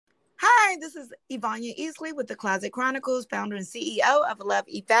Hi, this is Ivania Easley with the Closet Chronicles, founder and CEO of Love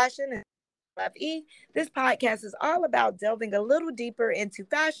E Fashion and Love E. This podcast is all about delving a little deeper into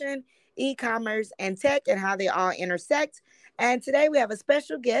fashion, e-commerce, and tech and how they all intersect. And today we have a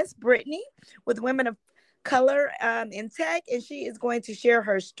special guest, Brittany, with Women of Color in Tech, and she is going to share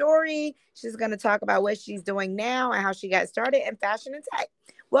her story. She's going to talk about what she's doing now and how she got started in fashion and tech.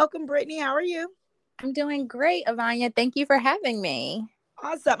 Welcome, Brittany. How are you? I'm doing great, Ivania. Thank you for having me.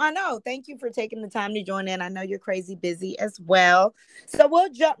 Awesome. I know. Thank you for taking the time to join in. I know you're crazy busy as well. So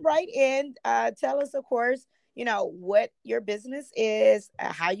we'll jump right in. Tell us, of course, what your business is,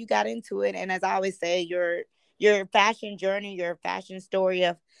 how you got into it. And as I always say, your fashion journey, your fashion story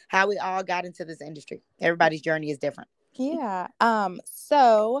of how we all got into this industry. Everybody's journey is different. Yeah.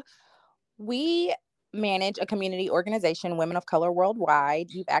 So we manage a community organization, Women of Color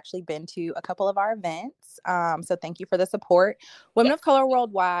Worldwide. You've actually been to a couple of our events. So thank you for the support. Women of Color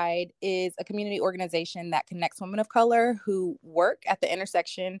Worldwide is a community organization that connects women of color who work at the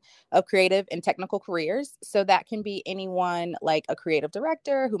intersection of creative and technical careers. So that can be anyone like a creative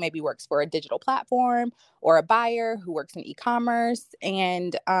director who maybe works for a digital platform, or a buyer who works in e-commerce.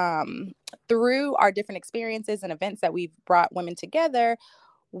 And through our different experiences and events that we've brought women together,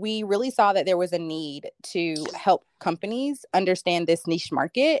 we really saw that there was a need to help companies understand this niche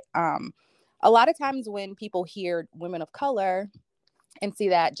market. A lot of times when people hear women of color and see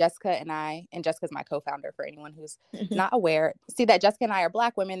that Jessica and I, and Jessica's my co-founder for anyone who's not aware, see that Jessica and I are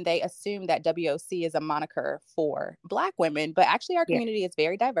Black women, they assume that WOC is a moniker for Black women, but actually our community is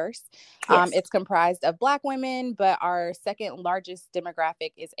very diverse. Yes. It's comprised of Black women, but our second largest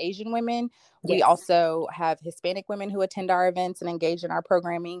demographic is Asian women. We also have Hispanic women who attend our events and engage in our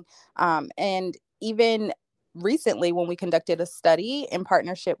programming. And even recently, when we conducted a study in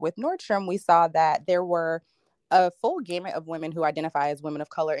partnership with Nordstrom, we saw that there were a full gamut of women who identify as women of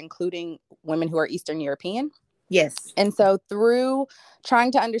color, including women who are Eastern European. Yes. And so through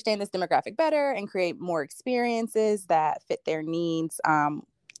trying to understand this demographic better and create more experiences that fit their needs,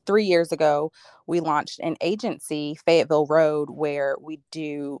 3 years ago, we launched an agency, Fayetteville Road, where we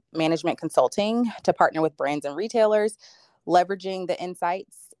do management consulting to partner with brands and retailers, leveraging the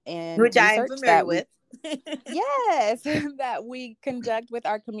insights and Which I am research familiar with. Yes, that we conduct with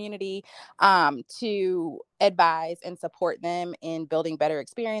our community to advise and support them in building better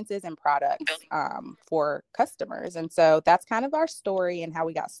experiences and products for customers. And so that's kind of our story and how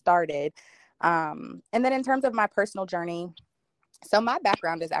we got started. And then in terms of my personal journey, so my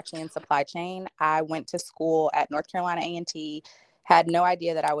background is actually in supply chain. I went to school at North Carolina A&T, had no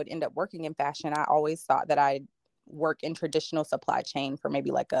idea that I would end up working in fashion. I always thought that I'd work in traditional supply chain for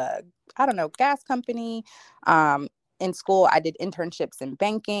maybe like a, I don't know, gas company. In school, I did internships in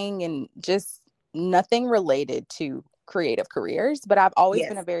banking and just nothing related to creative careers, but I've always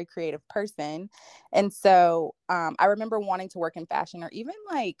been a very creative person. And so I remember wanting to work in fashion, or even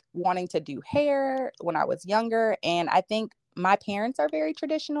like wanting to do hair when I was younger. And I think my parents are very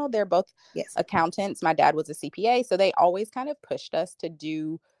traditional. They're both accountants. My dad was a CPA. So they always kind of pushed us to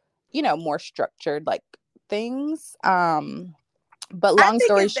do, more structured like things. But long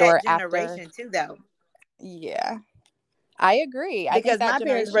story short, that generation too, though. Yeah, I agree. I Because think that my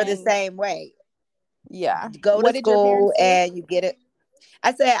parents were the generation, same way. Yeah. Go to What did your school parents do? and you get it.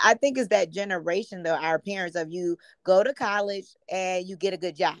 I said, I think it's that generation, though, our parents, of you go to college and you get a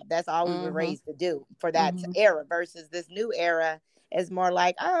good job. That's all we were raised to do for that era, versus this new era is more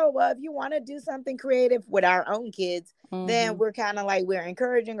like, oh, well, if you want to do something creative with our own kids, then we're kind of like, we're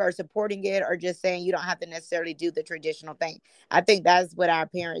encouraging or supporting it, or just saying you don't have to necessarily do the traditional thing. I think that's what our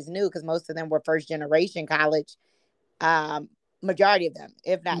parents knew, because most of them were first generation college, majority of them,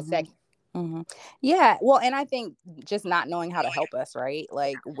 if not second. Yeah. Well, and I think just not knowing how to help us, right?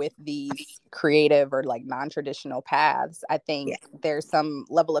 Like with these creative or like non-traditional paths, I think there's some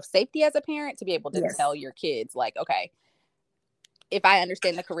level of safety as a parent to be able to tell your kids like, okay, if I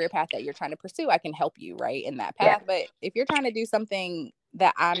understand the career path that you're trying to pursue, I can help you right in that path. But if you're trying to do something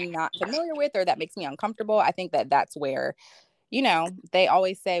that I'm not familiar with or that makes me uncomfortable, I think that that's where, they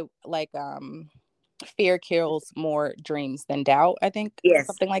always say like, fear kills more dreams than doubt, I think.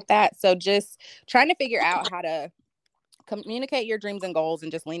 Something like that. So just trying to figure out how to communicate your dreams and goals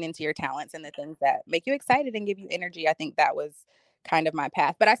and just lean into your talents and the things that make you excited and give you energy. I think that was kind of my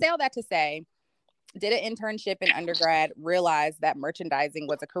path. But I say all that to say, did an internship in undergrad, realized that merchandising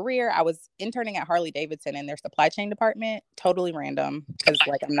was a career. I was interning at Harley Davidson in their supply chain department, totally random, because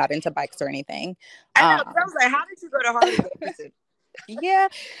like I'm not into bikes or anything. I know. I was like, how did you go to Harley Davidson? Yeah.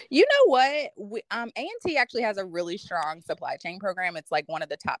 You know what? A&T actually has a really strong supply chain program. It's like one of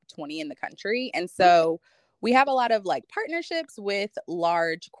the top 20 in the country. And so we have a lot of like partnerships with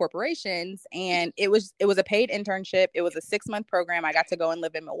large corporations, and it was a paid internship. It was a 6-month program. I got to go and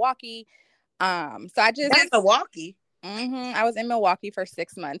live in Milwaukee. That's Milwaukee. I was in Milwaukee for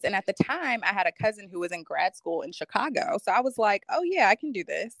 6 months. And at the time, I had a cousin who was in grad school in Chicago. So I was like, oh, yeah, I can do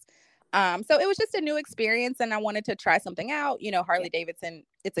this. So it was just a new experience, and I wanted to try something out. You know, Harley Davidson,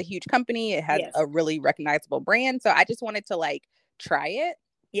 it's a huge company. It has a really recognizable brand. So I just wanted to like try it.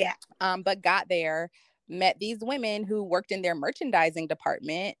 Yeah. But got there, met these women who worked in their merchandising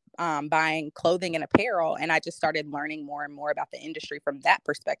department, buying clothing and apparel. And I just started learning more and more about the industry from that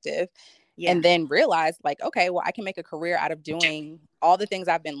perspective. Yeah. And then realized like, okay, well, I can make a career out of doing all the things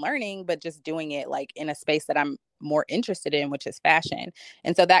I've been learning, but just doing it like in a space that I'm more interested in, which is fashion.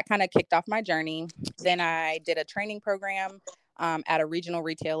 And so that kind of kicked off my journey. Then I did a training program at a regional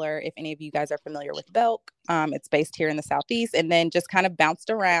retailer. If any of you guys are familiar with Belk, it's based here in the Southeast, and then just kind of bounced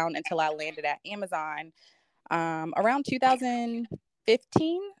around until I landed at Amazon around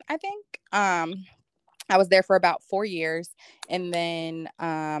 2015, I think. I was there for about 4 years. And then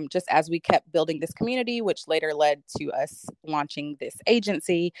just as we kept building this community, which later led to us launching this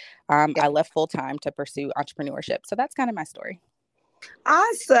agency, I left full time to pursue entrepreneurship. So that's kind of my story.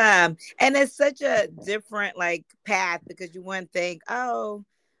 Awesome. And it's such a different like path, because you wouldn't think, going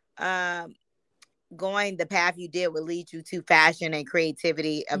the path you did would lead you to fashion and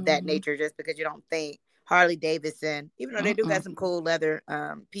creativity of that nature, just because you don't think Harley Davidson, even though they do got some cool leather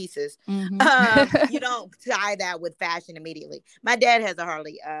pieces, you don't tie that with fashion immediately. My dad has a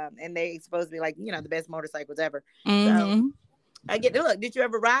Harley, and they supposed to be like, you know, the best motorcycles ever. So I get to look. Did you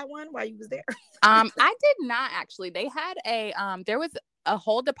ever ride one while you was there? I did not actually. They had there was a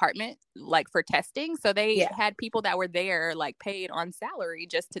whole department like for testing. So they had people that were there like paid on salary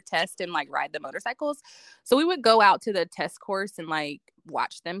just to test and like ride the motorcycles. So we would go out to the test course and like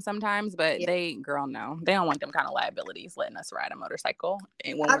watch them sometimes, but they don't want them kind of liabilities letting us ride a motorcycle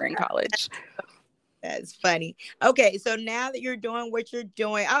when we're in college. That's funny. Okay, so now that you're doing what you're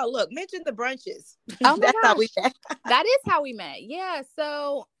doing, look, mention the brunches. Oh my gosh. That is how we met. Yeah.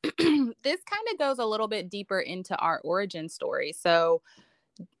 So this kind of goes a little bit deeper into our origin story. So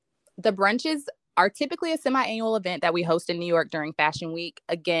the brunches are typically a semi-annual event that we host in New York during Fashion Week.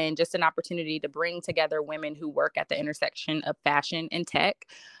 Again, just an opportunity to bring together women who work at the intersection of fashion and tech.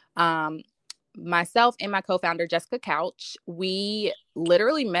 Myself and my co-founder, Jessica Couch, we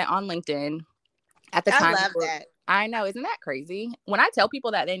literally met on LinkedIn. At the time, I love that. I know. Isn't that crazy? When I tell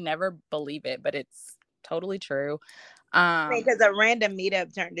people that, they never believe it, but it's totally true. Because a random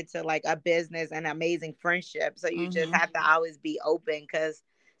meetup turned into like a business and amazing friendship. So you just have to always be open, because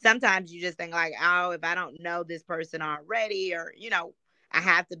sometimes you just think like, oh, if I don't know this person already, or, you know, I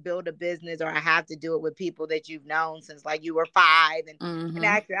have to build a business, or I have to do it with people that you've known since like you were 5. And in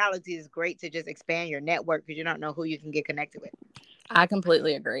actuality, it's great to just expand your network, because you don't know who you can get connected with. I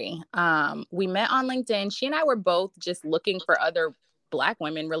completely agree. We met on LinkedIn. She and I were both just looking for other Black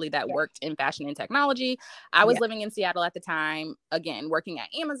women really that worked in fashion and technology. I was living in Seattle at the time, again, working at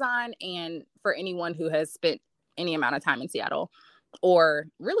Amazon. And for anyone who has spent any amount of time in Seattle, or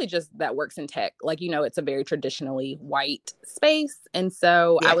really just that works in tech, like, you know, it's a very traditionally white space. And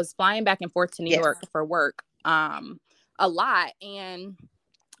so I was flying back and forth to New York for work a lot. And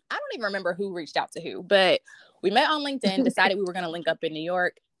I don't even remember who reached out to who, but we met on LinkedIn, decided we were going to link up in New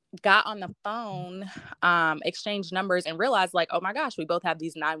York, got on the phone, exchanged numbers, and realized like, oh my gosh, we both have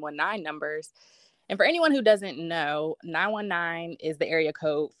these 919 numbers. And for anyone who doesn't know, 919 is the area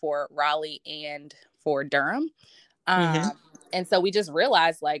code for Raleigh and for Durham. And so we just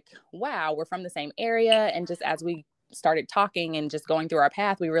realized like, wow, we're from the same area. And just as we started talking and just going through our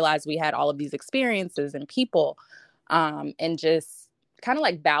path, we realized we had all of these experiences and people, and just kind of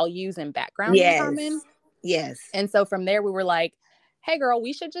like values and backgrounds in common. Yes. And so from there, we were like, hey, girl,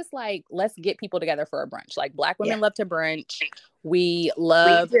 we should just like, let's get people together for a brunch. Like Black women love to brunch. We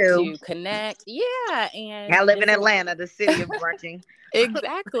love to connect. Yeah. And I live in Atlanta, the city of brunching.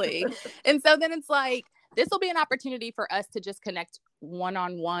 Exactly. And so then it's like, this will be an opportunity for us to just connect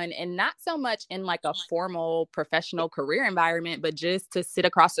one-on-one, and not so much in like a formal professional career environment, but just to sit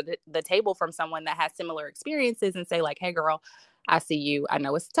across the table from someone that has similar experiences and say like, hey, girl, I see you. I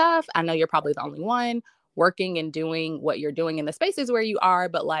know it's tough. I know you're probably the only one working and doing what you're doing in the spaces where you are,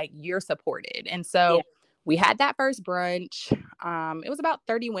 but like you're supported. And so we had that first brunch. It was about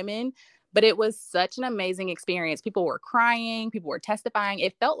 30 women, but it was such an amazing experience. People were crying. People were testifying.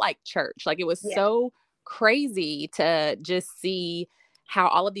 It felt like church. Like it was so crazy to just see how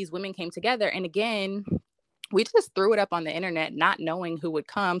all of these women came together. And again, we just threw it up on the internet, not knowing who would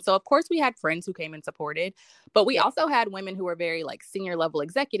come. So of course we had friends who came and supported, but we also had women who were very like senior level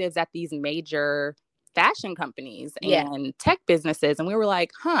executives at these major fashion companies Yeah. and tech businesses. And we were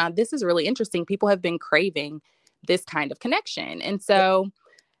like, this is really interesting. People have been craving this kind of connection. And so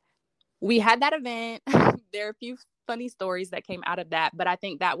we had that event. There are a few funny stories that came out of that, but I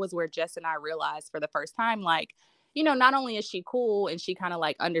think that was where Jess and I realized for the first time, like, you know, not only is she cool and she kind of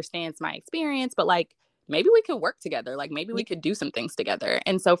like understands my experience, but like maybe we could work together. Like maybe we could do some things together.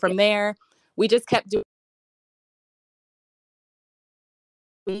 And so from there, we just kept doing,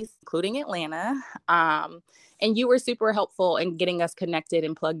 including Atlanta. And you were super helpful in getting us connected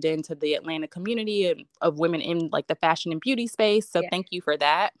and plugged into the Atlanta community of women in like the fashion and beauty space. So thank you for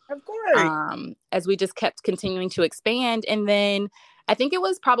that. Of course. As we just kept continuing to expand. And then I think it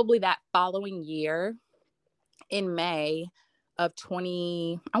was probably that following year in May of I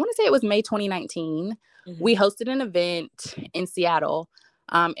want to say it was May 2019. We hosted an event in Seattle,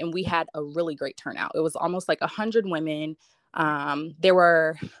 and we had a really great turnout. It was almost like 100 women. There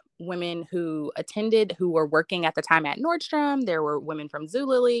were women who attended who were working at the time at Nordstrom. There were women from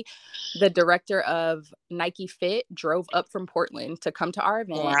Zulily. The director of Nike Fit drove up from Portland to come to our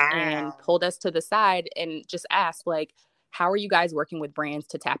event and pulled us to the side and just asked, like, how are you guys working with brands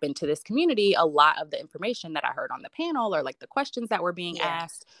to tap into this community? A lot of the information that I heard on the panel or like the questions that were being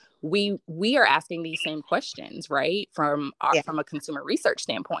asked, we are asking these same questions, right? From a consumer research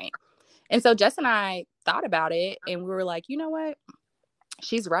standpoint. And so Jess and I thought about it and we were like, you know what?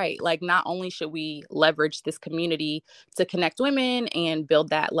 She's right. Like, not only should we leverage this community to connect women and build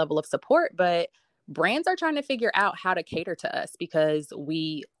that level of support, but brands are trying to figure out how to cater to us because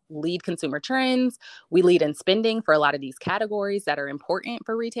we lead consumer trends. We lead in spending for a lot of these categories that are important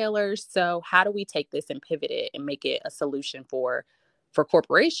for retailers. So how do we take this and pivot it and make it a solution for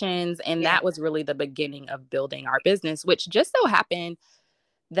corporations? And that was really the beginning of building our business, which just so happened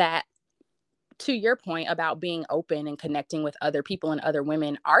that, to your point about being open and connecting with other people and other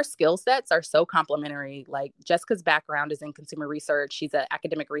women, our skill sets are so complementary. Like, Jessica's background is in consumer research. She's an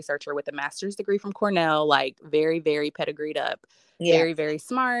academic researcher with a master's degree from Cornell, like very, very pedigreed up, very, very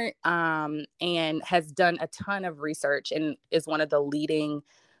smart, and has done a ton of research and is one of the leading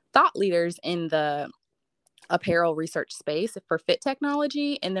thought leaders in the apparel research space for fit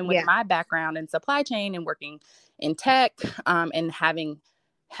technology. And then with my background in supply chain and working in tech, and having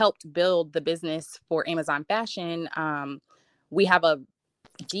helped build the business for Amazon Fashion, we have a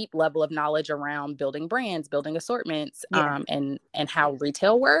deep level of knowledge around building brands, building assortments, and how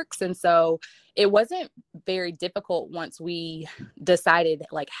retail works. And so it wasn't very difficult once we decided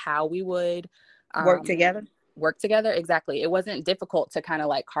like how we would work together. Exactly. It wasn't difficult to kind of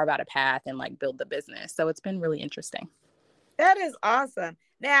like carve out a path and like build the business. So it's been really interesting. That is awesome.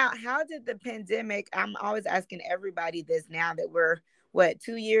 Now, how did the pandemic, I'm always asking everybody this now that we're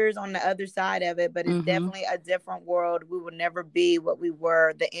 2 years on the other side of it, but it's definitely a different world. We will never be what we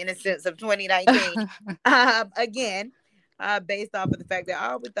were, the innocence of 2019. Again, based off of the fact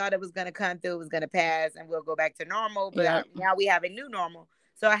that, we thought it was going to come through, it was going to pass, and we'll go back to normal. But now we have a new normal.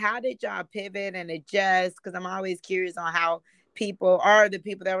 So how did y'all pivot and adjust? Because I'm always curious on how people are the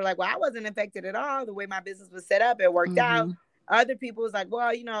people that were like, well, I wasn't affected at all. The way my business was set up, it worked out. Other people was like,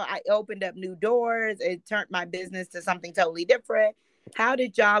 well, you know, I opened up new doors. It turned my business to something totally different. How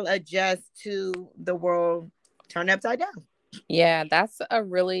did y'all adjust to the world turn upside down? Yeah, that's a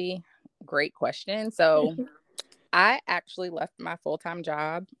really great question. So I actually left my full-time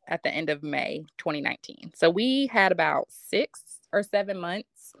job at the end of May 2019. So we had about 6 or 7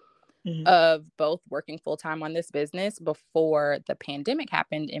 months of both working full-time on this business before the pandemic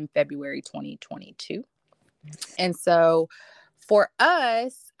happened in February 2022. And so for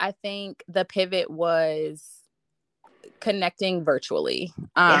us, I think the pivot was connecting virtually.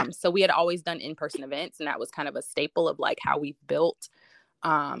 So we had always done in-person events, and that was kind of a staple of like how we've built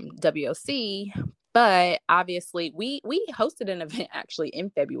WOC. But obviously we hosted an event actually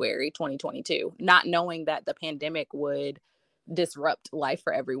in February 2022, not knowing that the pandemic would disrupt life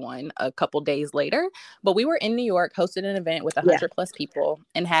for everyone a couple days later. But we were in New York, hosted an event with 100 plus people,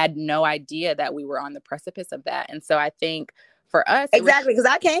 and had no idea that we were on the precipice of that. And so I think for us, exactly, because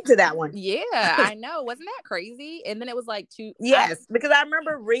I came to that one. Yeah, I know. Wasn't that crazy? And then it was like because I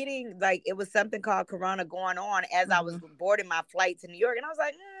remember reading like it was something called Corona going on as I was boarding my flight to New York, and I was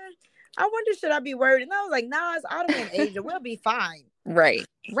like, I wonder, should I be worried? And I was like, nah, it's autumn in Asia. We'll be fine. Right.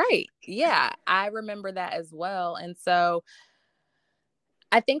 Yeah, I remember that as well. And so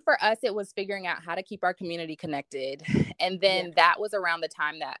I think for us, it was figuring out how to keep our community connected. And then that was around the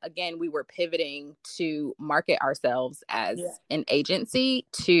time that, again, we were pivoting to market ourselves as an agency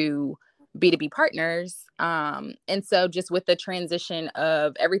to B2B partners. And so just with the transition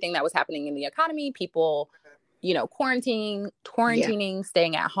of everything that was happening in the economy, people quarantining,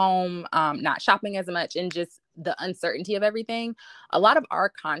 staying at home, not shopping as much, and just the uncertainty of everything, a lot of our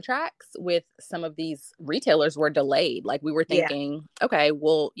contracts with some of these retailers were delayed. Like we were thinking, okay,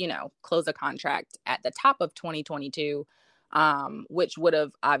 we'll, close a contract at the top of 2022, which would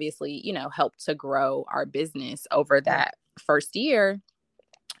have obviously, helped to grow our business over that first year.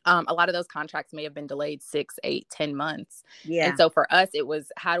 A lot of those contracts may have been delayed 6, 8, 10 months. Yeah. And so for us, it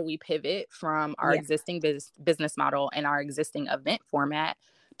was, how do we pivot from our existing business model and our existing event format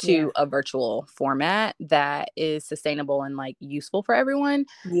to a virtual format that is sustainable and like useful for everyone?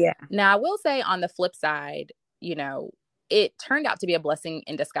 Yeah. Now, I will say on the flip side, it turned out to be a blessing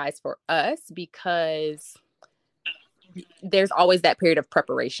in disguise for us, because there's always that period of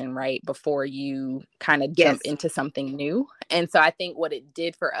preparation, right, before you kind of jump into something new. And so I think what it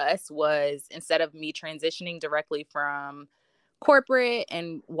did for us was, instead of me transitioning directly from corporate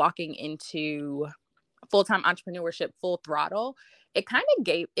and walking into full-time entrepreneurship, full throttle, it kind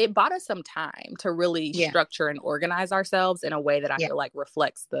of bought us some time to really structure and organize ourselves in a way that I feel like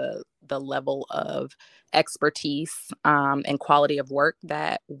reflects the level of expertise and quality of work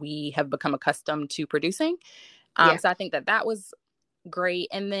that we have become accustomed to producing. So I think that was great.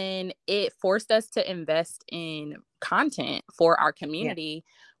 And then it forced us to invest in content for our community,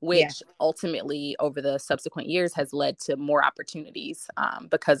 which ultimately over the subsequent years has led to more opportunities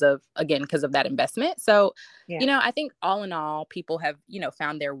because of that investment. So, I think all in all, people have,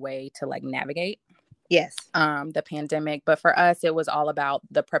 found their way to like navigate the pandemic. But for us, it was all about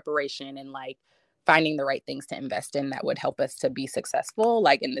the preparation and like finding the right things to invest in that would help us to be successful,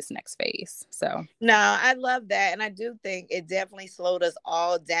 like in this next phase. So no, I love that. And I do think it definitely slowed us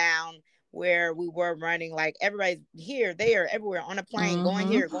all down, where we were running like everybody's here, there, everywhere, on a plane, going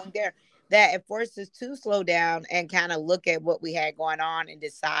here, going there. That it forced us to slow down and kind of look at what we had going on and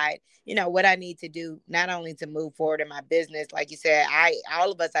decide, what I need to do, not only to move forward in my business. Like you said, all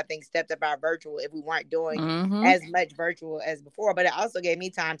of us, I think, stepped up our virtual if we weren't doing as much virtual as before. But it also gave me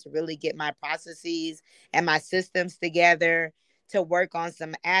time to really get my processes and my systems together, to work on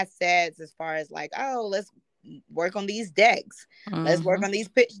some assets as far as like, let's work on these decks. Let's work on these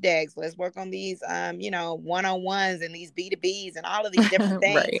pitch decks. Let's work on these, one-on-ones and these B2Bs and all of these different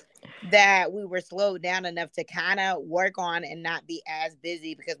things that we were slowed down enough to kind of work on and not be as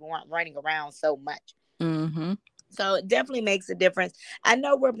busy, because we weren't running around so much. So it definitely makes a difference. I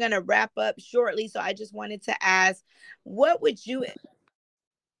know we're going to wrap up shortly, so I just wanted to ask, what would you,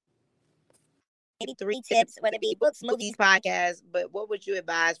 maybe 3 tips, whether it be books, movies, podcasts, but what would you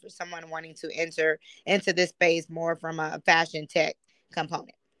advise for someone wanting to enter into this space more from a fashion tech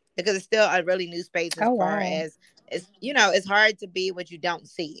component? Because it's still a really new space as far as it's hard to be what you don't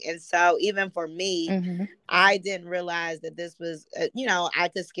see. And so even for me, I didn't realize that this was, I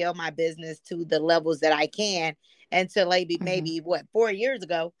could scale my business to the levels that I can until maybe 4 years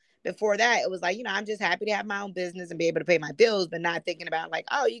ago. Before that, it was like, I'm just happy to have my own business and be able to pay my bills, but not thinking about like,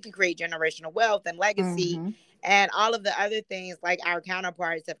 you can create generational wealth and legacy and all of the other things like our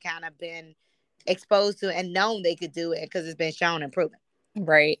counterparts have kind of been exposed to and known they could do it because it's been shown and proven.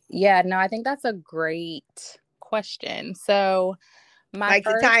 Right. Yeah, no, I think that's a great question. So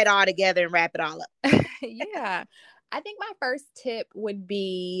to tie it all together and wrap it all up. Yeah. I think my first tip would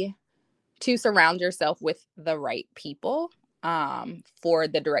be to surround yourself with the right people for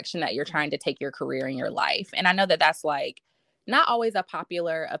the direction that you're trying to take your career and your life. And I know that that's like not always a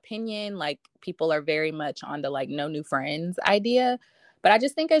popular opinion. Like people are very much on the like no new friends idea. But I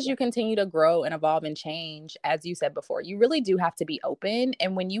just think as you continue to grow and evolve and change, as you said before, you really do have to be open.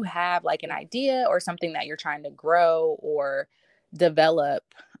 And when you have like an idea or something that you're trying to grow or develop,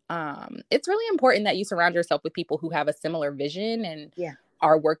 it's really important that you surround yourself with people who have a similar vision and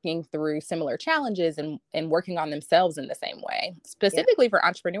are working through similar challenges and working on themselves in the same way. Specifically for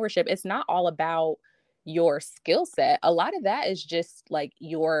entrepreneurship, it's not all about your skill set. A lot of that is just like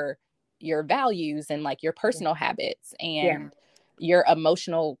your values and like your personal habits and your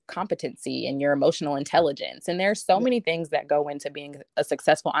emotional competency and your emotional intelligence. And there's so many things that go into being a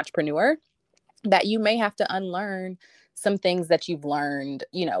successful entrepreneur that you may have to unlearn some things that you've learned,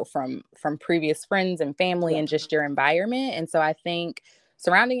 from previous friends and family and just your environment. And so I think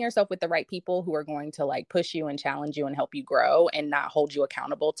surrounding yourself with the right people who are going to like push you and challenge you and help you grow and not hold you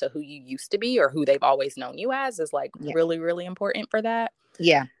accountable to who you used to be or who they've always known you as is like really, really important for that.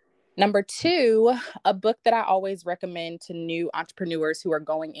 Yeah. Number 2, a book that I always recommend to new entrepreneurs who are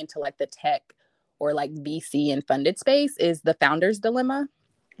going into like the tech or like VC and funded space is The Founder's Dilemma.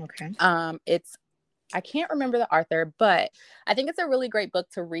 Okay. It's I can't remember the author, but I think it's a really great book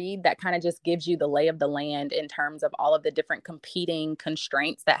to read that kind of just gives you the lay of the land in terms of all of the different competing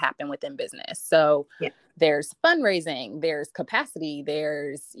constraints that happen within business. So there's fundraising, there's capacity,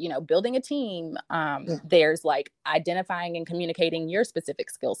 there's, building a team. There's like identifying and communicating your specific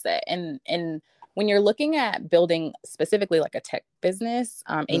skill set. And when you're looking at building specifically like a tech business,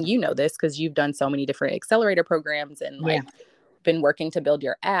 and you know this because you've done so many different accelerator programs and been working to build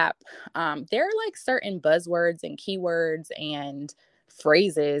your app, there are like certain buzzwords and keywords and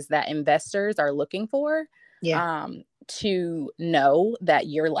phrases that investors are looking for to know that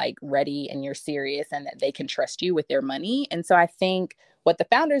you're like ready and you're serious and that they can trust you with their money. And so I think what the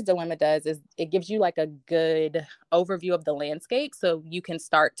Founder's Dilemma does is it gives you like a good overview of the landscape. So you can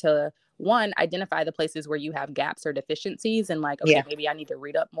start to, one, identify the places where you have gaps or deficiencies and like, okay, maybe I need to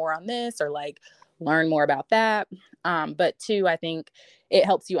read up more on this or like learn more about that. But two, I think it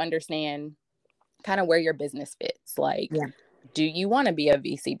helps you understand kind of where your business fits. Like, do you want to be a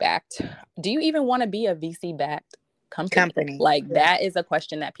VC backed? Do you even want to be a VC backed company? Like that is a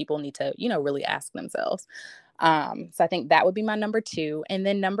question that people need to, really ask themselves. So I think that would be my number 2. And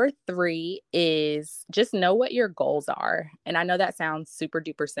then number 3 is just know what your goals are. And I know that sounds super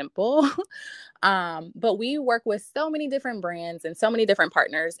duper simple, but we work with so many different brands and so many different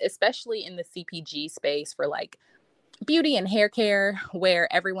partners, especially in the CPG space for like beauty and hair care,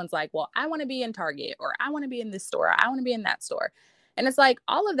 where everyone's like, well, I want to be in Target, or I want to be in this store, or I want to be in that store. And it's like,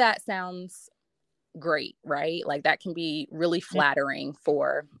 all of that sounds great, right? Like that can be really flattering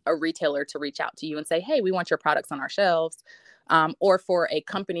for a retailer to reach out to you and say, hey, we want your products on our shelves. Or for a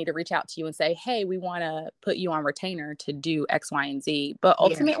company to reach out to you and say, hey, we want to put you on retainer to do X, Y, and Z. But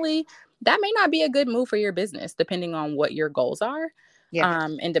ultimately, that may not be a good move for your business, depending on what your goals are.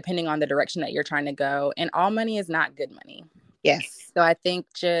 And depending on the direction that you're trying to go. And all money is not good money. So I think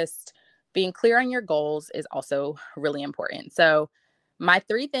just being clear on your goals is also really important. So my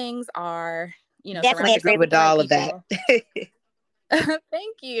 3 things are, definitely agree with all of that.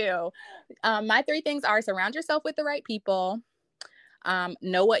 Thank you. My 3 things are surround yourself with the right people,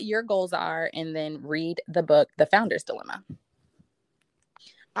 know what your goals are, and then read the book, The Founder's Dilemma.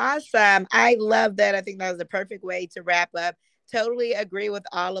 Awesome. I love that. I think that was the perfect way to wrap up. Totally agree with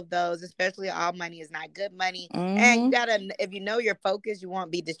all of those, especially all money is not good money. And you gotta, if you know your focus, you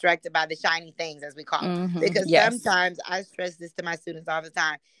won't be distracted by the shiny things, as we call it. Because sometimes I stress this to my students all the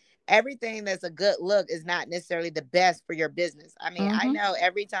time. Everything that's a good look is not necessarily the best for your business. I mean, I know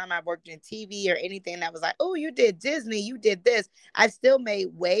every time I've worked in TV or anything that was like, oh, you did Disney, you did this, I still made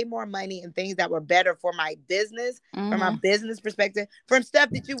way more money in things that were better for my business, from my business perspective, from stuff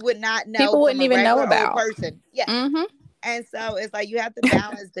that you would not know. People wouldn't even know about. Person. And so it's like you have to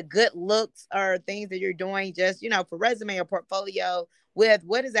balance the good looks or things that you're doing just, for resume or portfolio with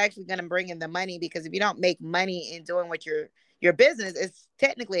what is actually going to bring in the money. Because if you don't make money in doing what your business is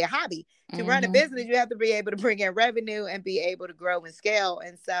technically a hobby. To run a business, you have to be able to bring in revenue and be able to grow and scale.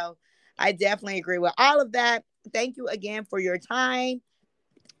 And so I definitely agree with all of that. Thank you again for your time.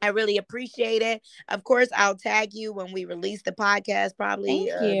 I really appreciate it. Of course, I'll tag you when we release the podcast, probably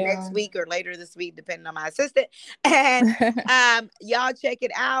next week or later this week, depending on my assistant. And y'all check it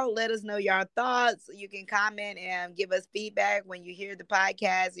out. Let us know your thoughts. You can comment and give us feedback when you hear the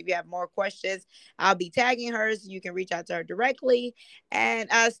podcast. If you have more questions, I'll be tagging her so you can reach out to her directly. And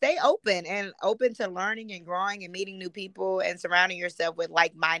stay open to learning and growing and meeting new people and surrounding yourself with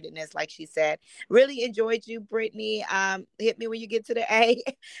like-mindedness, like she said. Really enjoyed you, Brittany. Hit me when you get to the A.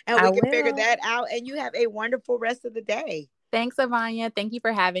 And we can figure that out. And you have a wonderful rest of the day. Thanks, Avanya. Thank you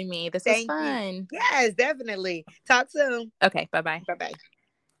for having me. This was fun. Yes, definitely. Talk soon. Okay. Bye-bye. Bye-bye.